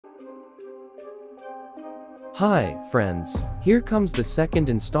Hi, friends. Here comes the second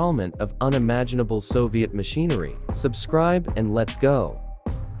installment of Unimaginable Soviet Machinery. Subscribe and let's go.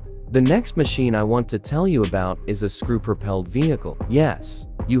 The next machine I want to tell you about is a screw-propelled vehicle. Yes,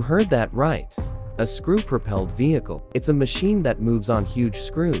 you heard that right. A screw-propelled vehicle. It's a machine that moves on huge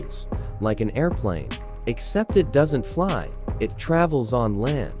screws, like an airplane. Except it doesn't fly, it travels on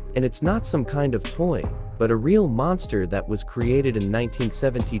land. And it's not some kind of toy, but a real monster that was created in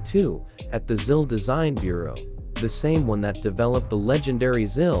 1972 at the ZIL Design Bureau, the same one that developed the legendary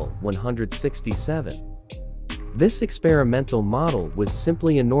ZIL 167. This experimental model was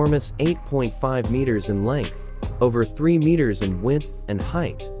simply enormous, 8.5 meters in length, over 3 meters in width and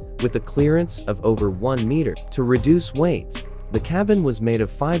height, with a clearance of over 1 meter. To reduce weight, the cabin was made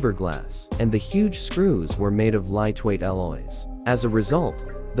of fiberglass, and the huge screws were made of lightweight alloys. As a result,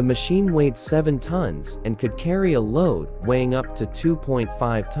 the machine weighed 7 tons and could carry a load weighing up to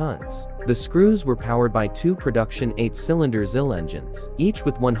 2.5 tons. The screws were powered by 2 production 8-cylinder ZIL engines, each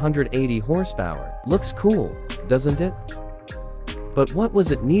with 180 horsepower. Looks cool, doesn't it? But what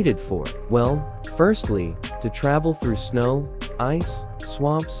was it needed for? Well, firstly, to travel through snow, ice,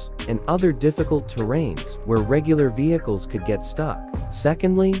 swamps, and other difficult terrains where regular vehicles could get stuck.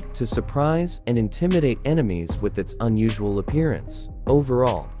 Secondly, to surprise and intimidate enemies with its unusual appearance.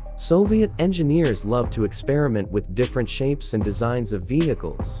 Overall, Soviet engineers loved to experiment with different shapes and designs of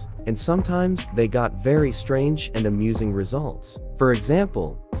vehicles, and sometimes they got very strange and amusing results. For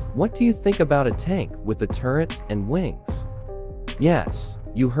example, what do you think about a tank with a turret and wings? Yes,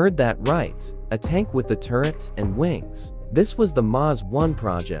 you heard that right, a tank with a turret and wings. This was the Maz-1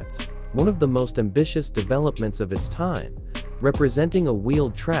 project, one of the most ambitious developments of its time, representing a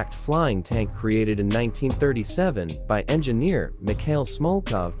wheeled-tracked flying tank created in 1937 by engineer Mikhail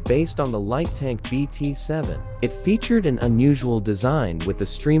Smolkov based on the light tank BT-7. It featured an unusual design with a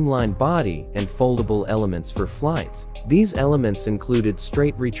streamlined body and foldable elements for flight. These elements included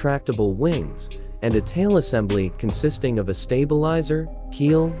straight retractable wings and a tail assembly consisting of a stabilizer,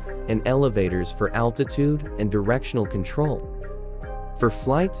 keel, and elevators for altitude and directional control. For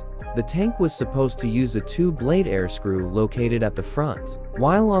flight, the tank was supposed to use a 2-blade air screw located at the front.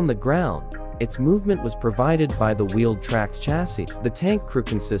 While on the ground, its movement was provided by the wheeled-tracked chassis. The tank crew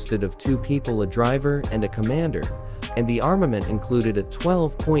consisted of 2 people, a driver and a commander, and the armament included a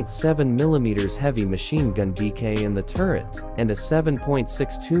 12.7mm heavy machine gun DK in the turret, and a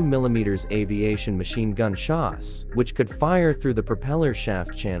 7.62mm aviation machine gun chasse, which could fire through the propeller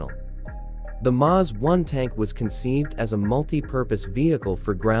shaft channel. The Maz-1 tank was conceived as a multi-purpose vehicle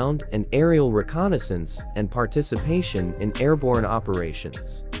for ground and aerial reconnaissance and participation in airborne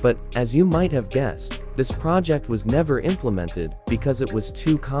operations. But, as you might have guessed, this project was never implemented because it was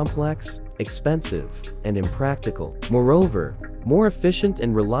too complex, expensive, and impractical. Moreover, more efficient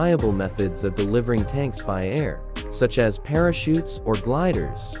and reliable methods of delivering tanks by air, such as parachutes or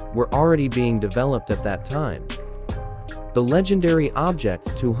gliders, were already being developed at that time. The legendary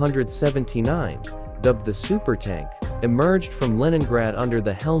Object 279, dubbed the Super Tank, emerged from Leningrad under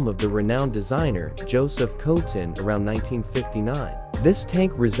the helm of the renowned designer Joseph Kotin around 1959. This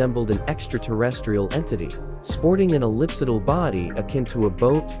tank resembled an extraterrestrial entity, sporting an ellipsoidal body akin to a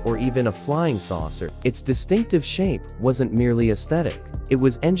boat or even a flying saucer. Its distinctive shape wasn't merely aesthetic. It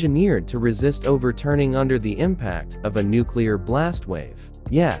was engineered to resist overturning under the impact of a nuclear blast wave.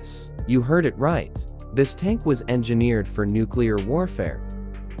 Yes, you heard it right. This tank was engineered for nuclear warfare.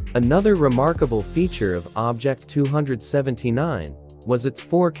 Another remarkable feature of Object 279 was its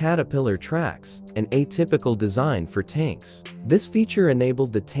 4 caterpillar tracks, an atypical design for tanks. This feature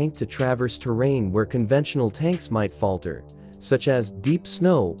enabled the tank to traverse terrain where conventional tanks might falter, such as deep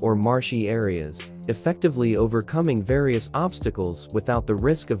snow or marshy areas, effectively overcoming various obstacles without the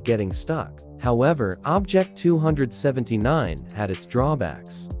risk of getting stuck. However, Object 279 had its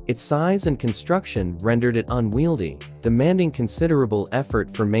drawbacks. Its size and construction rendered it unwieldy, demanding considerable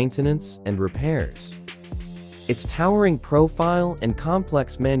effort for maintenance and repairs. Its towering profile and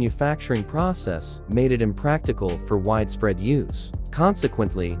complex manufacturing process made it impractical for widespread use.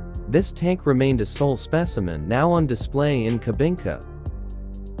 Consequently, this tank remained a sole specimen, now on display in Kabinka.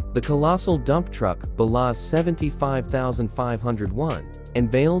 The colossal dump truck Belaz 75501,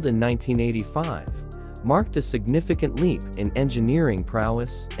 unveiled in 1985, marked a significant leap in engineering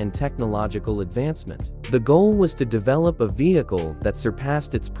prowess and technological advancement. The goal was to develop a vehicle that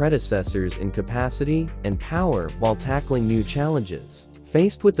surpassed its predecessors in capacity and power while tackling new challenges.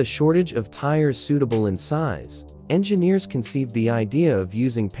 Faced with a shortage of tires suitable in size, engineers conceived the idea of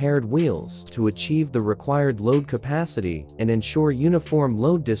using paired wheels to achieve the required load capacity and ensure uniform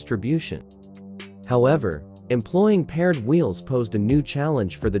load distribution. However, Employing paired wheels posed a new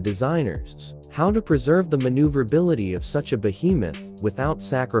challenge for the designers: how to preserve the maneuverability of such a behemoth without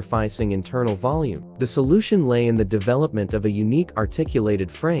sacrificing internal volume. The solution lay in the development of a unique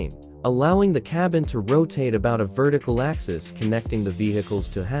articulated frame, allowing the cabin to rotate about a vertical axis connecting the vehicles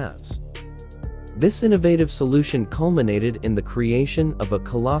to halves. This innovative solution culminated in the creation of a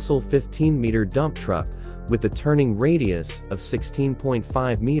colossal 15-meter dump truck with a turning radius of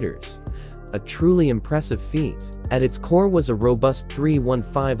 16.5 meters. A truly impressive feat. At its core was a robust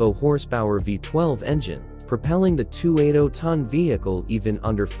 3,150 horsepower V12 engine, propelling the 280-ton vehicle even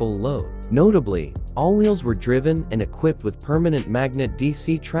under full load. Notably, all wheels were driven and equipped with permanent magnet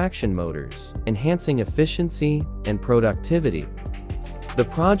DC traction motors, enhancing efficiency and productivity. The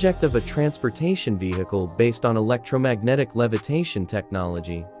project of a transportation vehicle based on electromagnetic levitation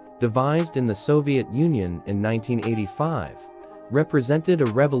technology, devised in the Soviet Union in 1985, represented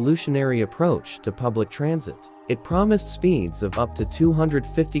a revolutionary approach to public transit. It promised speeds of up to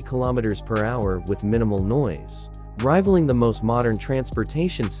 250 km per hour with minimal noise, rivaling the most modern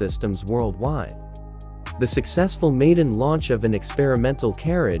transportation systems worldwide. The successful maiden launch of an experimental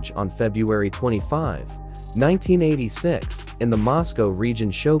carriage on February 25, 1986, in the Moscow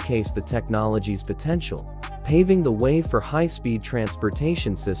region showcased the technology's potential, paving the way for high-speed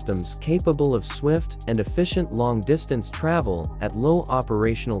transportation systems capable of swift and efficient long-distance travel at low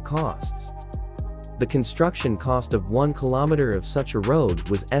operational costs. The construction cost of 1 kilometer of such a road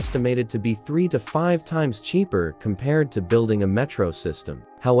was estimated to be 3 to 5 times cheaper compared to building a metro system.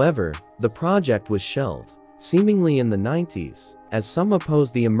 However, the project was shelved, seemingly in the 90s, as some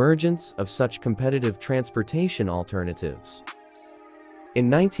opposed the emergence of such competitive transportation alternatives. In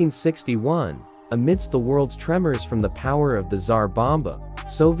 1961, amidst the world's tremors from the power of the Tsar Bomba,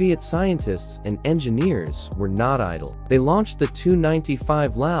 Soviet scientists and engineers were not idle. They launched the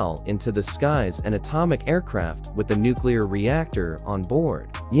Tu-95 Lal into the skies, an atomic aircraft with a nuclear reactor on board.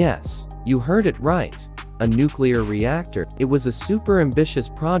 Yes, you heard it right. A nuclear reactor. It was a super ambitious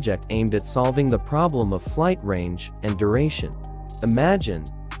project aimed at solving the problem of flight range and duration. Imagine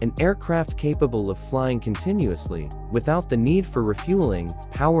an aircraft capable of flying continuously, without the need for refueling,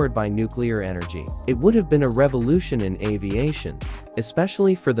 powered by nuclear energy. It would have been a revolution in aviation,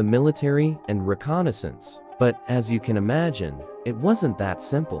 especially for the military and reconnaissance. But, as you can imagine, it wasn't that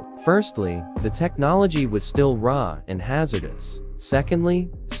simple. Firstly, the technology was still raw and hazardous. Secondly,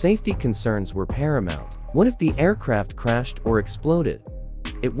 safety concerns were paramount. What if the aircraft crashed or exploded?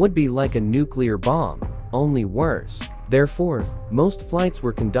 It would be like a nuclear bomb, only worse. Therefore, most flights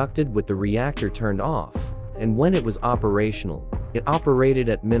were conducted with the reactor turned off, and when it was operational, it operated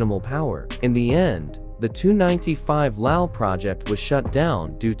at minimal power. In the end, the Tu-95 Lal project was shut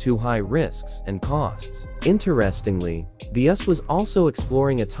down due to high risks and costs. Interestingly, the US was also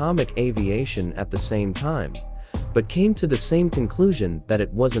exploring atomic aviation at the same time, but came to the same conclusion that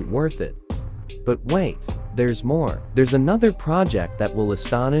it wasn't worth it. But wait, there's more. There's another project that will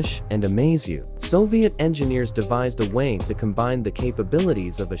astonish and amaze you. Soviet engineers devised a way to combine the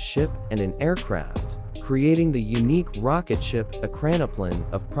capabilities of a ship and an aircraft, creating the unique rocket ship Ekranoplan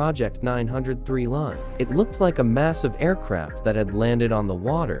of Project 903 Lun. It looked like a massive aircraft that had landed on the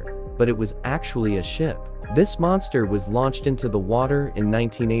water, but it was actually a ship. This monster was launched into the water in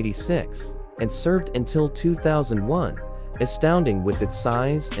 1986 and served until 2001, astounding with its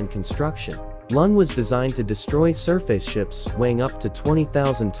size and construction. Lun was designed to destroy surface ships weighing up to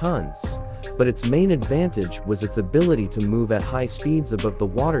 20,000 tons, but its main advantage was its ability to move at high speeds above the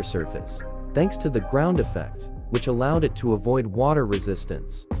water surface, thanks to the ground effect, which allowed it to avoid water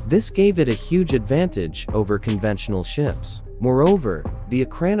resistance. This gave it a huge advantage over conventional ships. Moreover, the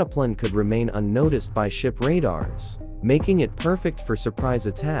Ekranoplan could remain unnoticed by ship radars, making it perfect for surprise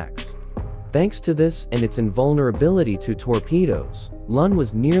attacks. Thanks to this and its invulnerability to torpedoes, Lun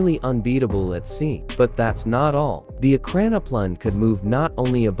was nearly unbeatable at sea. But that's not all. The Ekranoplan could move not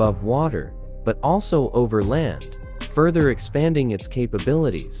only above water, but also over land, further expanding its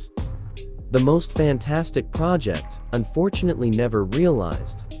capabilities. The most fantastic project, unfortunately never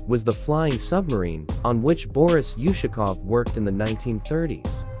realized, was the flying submarine, on which Boris Yushakov worked in the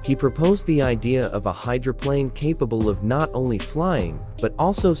 1930s. He proposed the idea of a hydroplane capable of not only flying, but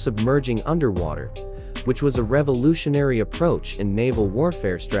also submerging underwater, which was a revolutionary approach in naval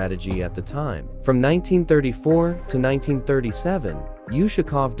warfare strategy at the time. From 1934 to 1937,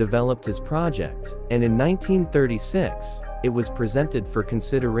 Yushakov developed his project, and in 1936, it was presented for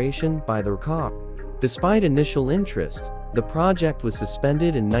consideration by the RKOK. Despite initial interest, the project was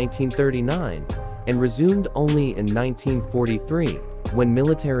suspended in 1939 and resumed only in 1943, when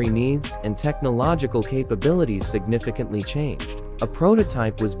military needs and technological capabilities significantly changed. A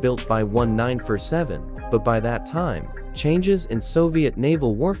prototype was built by 1947, but by that time, changes in Soviet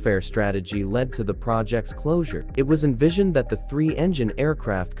naval warfare strategy led to the project's closure. It was envisioned that the three-engine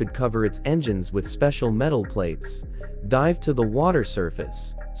aircraft could cover its engines with special metal plates, dive to the water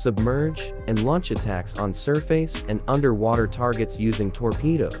surface, submerge, and launch attacks on surface and underwater targets using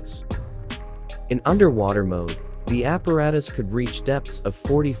torpedoes. In underwater mode, the apparatus could reach depths of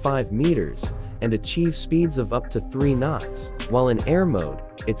 45 meters and achieve speeds of up to 3 knots, while in air mode,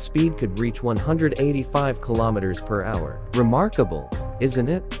 its speed could reach 185 kilometers per hour. Remarkable, isn't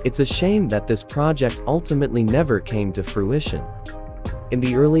it? It's a shame that this project ultimately never came to fruition. In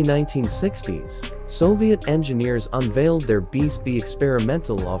the early 1960s, Soviet engineers unveiled their beast, the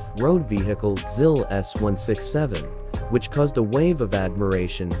experimental off-road vehicle ZIL S-167, which caused a wave of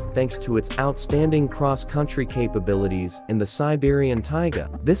admiration thanks to its outstanding cross-country capabilities in the Siberian taiga.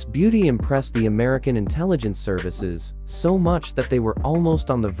 This beauty impressed the American intelligence services so much that they were almost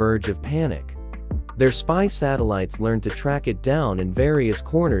on the verge of panic. Their spy satellites learned to track it down in various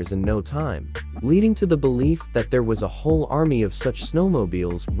corners in no time, leading to the belief that there was a whole army of such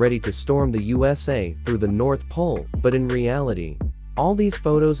snowmobiles ready to storm the USA through the North Pole. But in reality, all these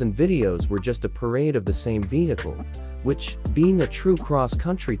photos and videos were just a parade of the same vehicle, which, being a true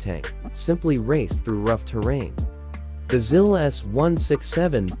cross-country tank, simply raced through rough terrain. The ZIL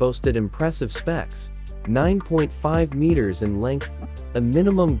S-167 boasted impressive specs: 9.5 meters in length, a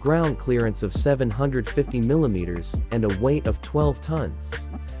minimum ground clearance of 750 millimeters, and a weight of 12 tons.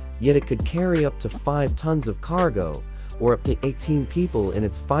 Yet it could carry up to 5 tons of cargo, or up to 18 people in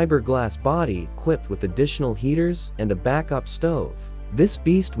its fiberglass body, equipped with additional heaters and a backup stove. This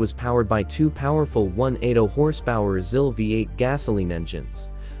beast was powered by 2 powerful 180 horsepower ZIL V8 gasoline engines,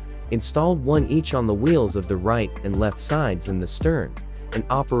 installed one each on the wheels of the right and left sides in the stern, and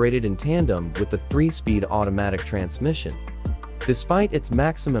operated in tandem with the 3-speed automatic transmission. Despite its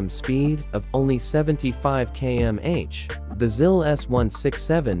maximum speed of only 75 km/h, the ZIL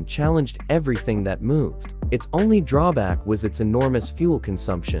S-167 challenged everything that moved. Its only drawback was its enormous fuel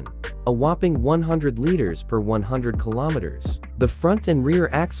consumption, a whopping 100 liters per 100 kilometers. The front and rear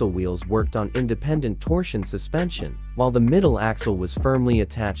axle wheels worked on independent torsion suspension, while the middle axle was firmly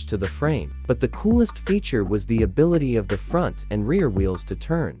attached to the frame. But the coolest feature was the ability of the front and rear wheels to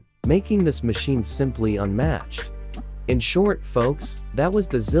turn, making this machine simply unmatched. In short, folks, that was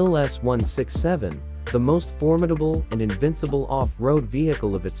the ZIL S-167, the most formidable and invincible off-road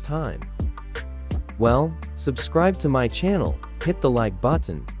vehicle of its time. Well, subscribe to my channel, hit the like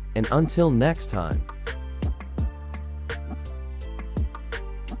button, and until next time.